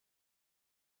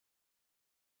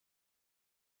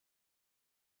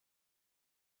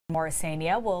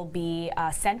Morrisania will be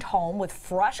sent home with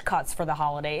fresh cuts for the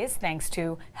holidays thanks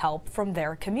to help from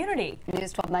their community.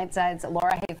 News 12 Nightside's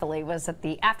Laura Hafele was at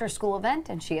the after-school event,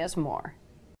 and she has more.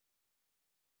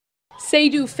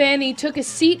 Seydou Fanny took a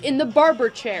seat in the barber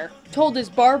chair, told his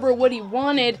barber what he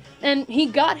wanted, and he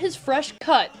got his fresh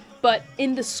cut. But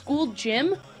in the school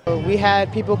gym, we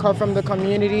had people come from the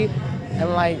community,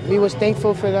 and we was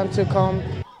thankful for them to come.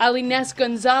 Alines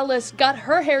Gonzalez got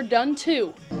her hair done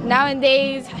too.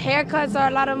 Nowadays, haircuts are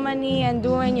a lot of money and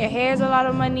doing your hair is a lot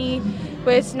of money,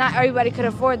 but it's not everybody could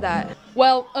afford that.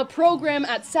 Well, a program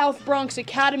at South Bronx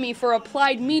Academy for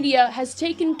Applied Media has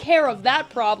taken care of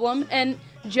that problem, and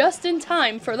just in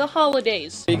time for the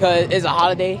holidays. Because it's a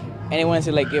holiday, anyone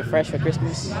to get fresh for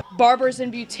Christmas. Barbers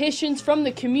and beauticians from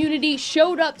the community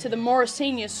showed up to the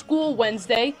Morrisania school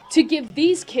Wednesday to give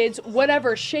these kids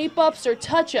whatever shape-ups or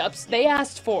touch-ups they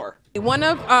asked for. One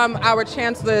of our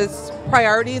chancellor's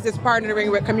priorities is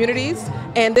partnering with communities,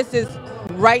 and this is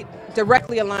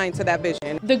directly aligned to that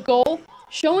vision. The goal?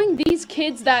 Showing these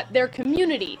kids that their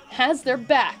community has their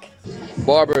back.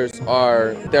 Barbers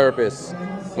are therapists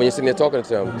when you're sitting there talking to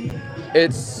them.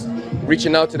 It's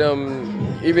reaching out to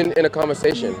them even in a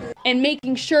conversation. And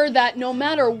making sure that no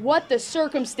matter what the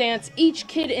circumstance, each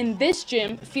kid in this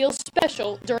gym feels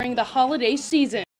special during the holiday season.